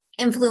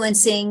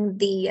influencing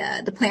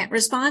the plant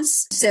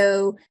response.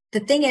 So the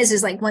thing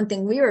is like one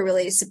thing we were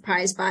really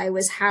surprised by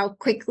was how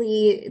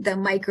quickly the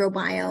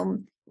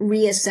microbiome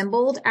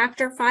reassembled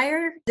after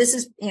fire. This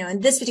is, in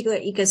this particular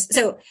ecosystem.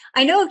 So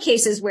I know of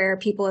cases where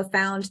people have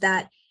found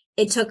that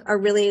it took a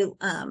really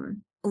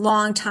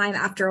long time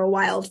after a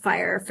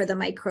wildfire for the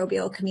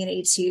microbial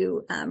community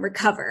to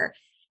recover.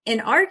 in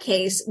our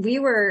case, we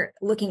were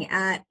looking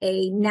at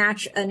a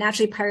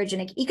naturally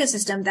pyrogenic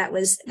ecosystem that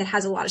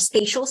has a lot of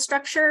spatial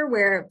structure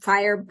where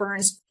fire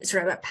burns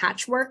sort of a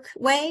patchwork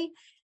way.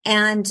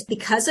 And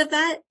because of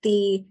that,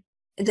 we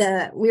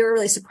were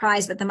really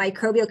surprised that the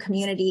microbial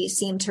community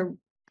seemed to,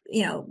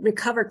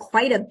 recover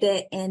quite a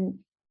bit in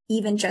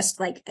even just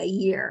like a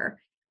year.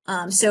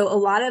 So a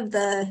lot of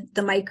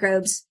the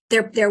microbes,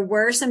 there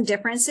were some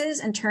differences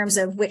in terms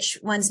of which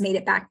ones made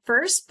it back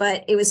first,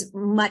 but it was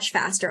much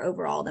faster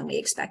overall than we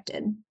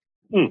expected.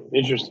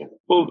 Interesting.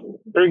 Well,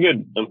 very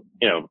good.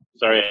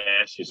 Sorry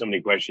I asked you so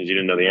many questions you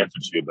didn't know the answer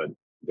to, but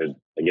there's,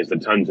 I guess, a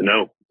ton to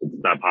know. It's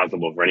not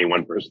possible for any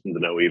one person to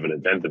know even a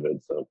tenth of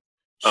it. So,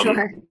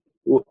 sure.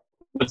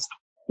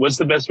 What's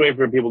the best way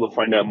for people to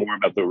find out more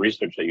about the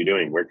research that you're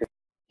doing?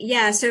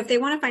 So if they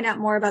want to find out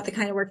more about the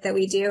kind of work that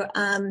we do,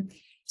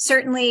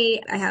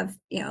 certainly I have,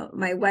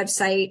 my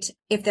website.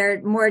 If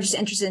they're more just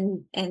interested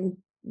in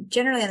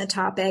generally on the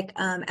topic,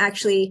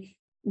 actually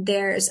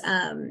there's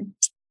a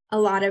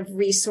lot of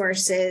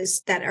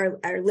resources that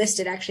are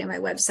listed actually on my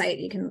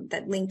website.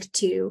 That link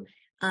to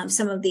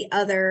some of the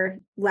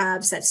other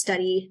labs that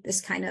study this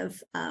kind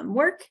of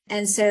work.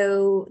 And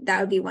so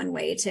that would be one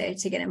way to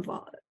get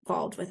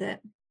involved with it.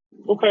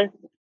 Okay.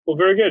 Well,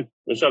 very good.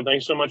 Michelle,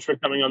 thanks so much for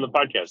coming on the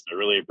podcast. I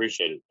really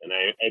appreciate it. And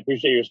I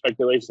appreciate your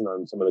speculation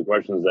on some of the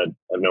questions that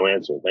have no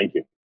answer. Thank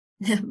you.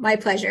 My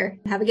pleasure.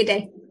 Have a good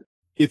day.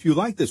 If you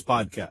like this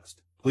podcast,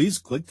 please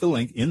click the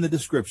link in the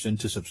description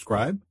to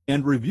subscribe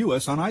and review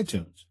us on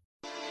iTunes.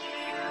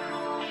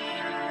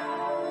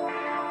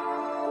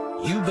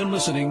 You've been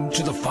listening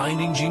to the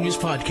Finding Genius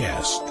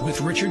podcast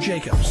with Richard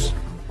Jacobs.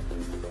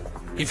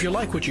 If you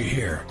like what you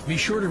hear, be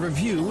sure to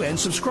review and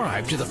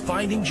subscribe to the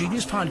Finding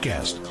Genius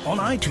podcast on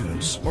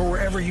iTunes or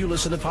wherever you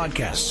listen to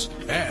podcasts.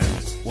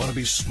 And want to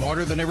be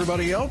smarter than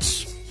everybody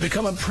else?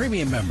 Become a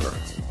premium member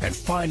at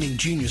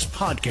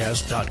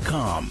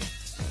findinggeniuspodcast.com.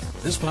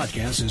 This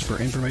podcast is for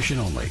information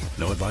only.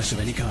 No advice of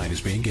any kind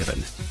is being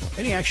given.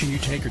 Any action you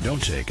take or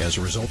don't take as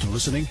a result of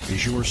listening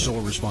is your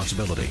sole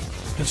responsibility.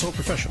 Consult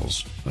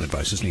professionals when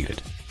advice is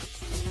needed.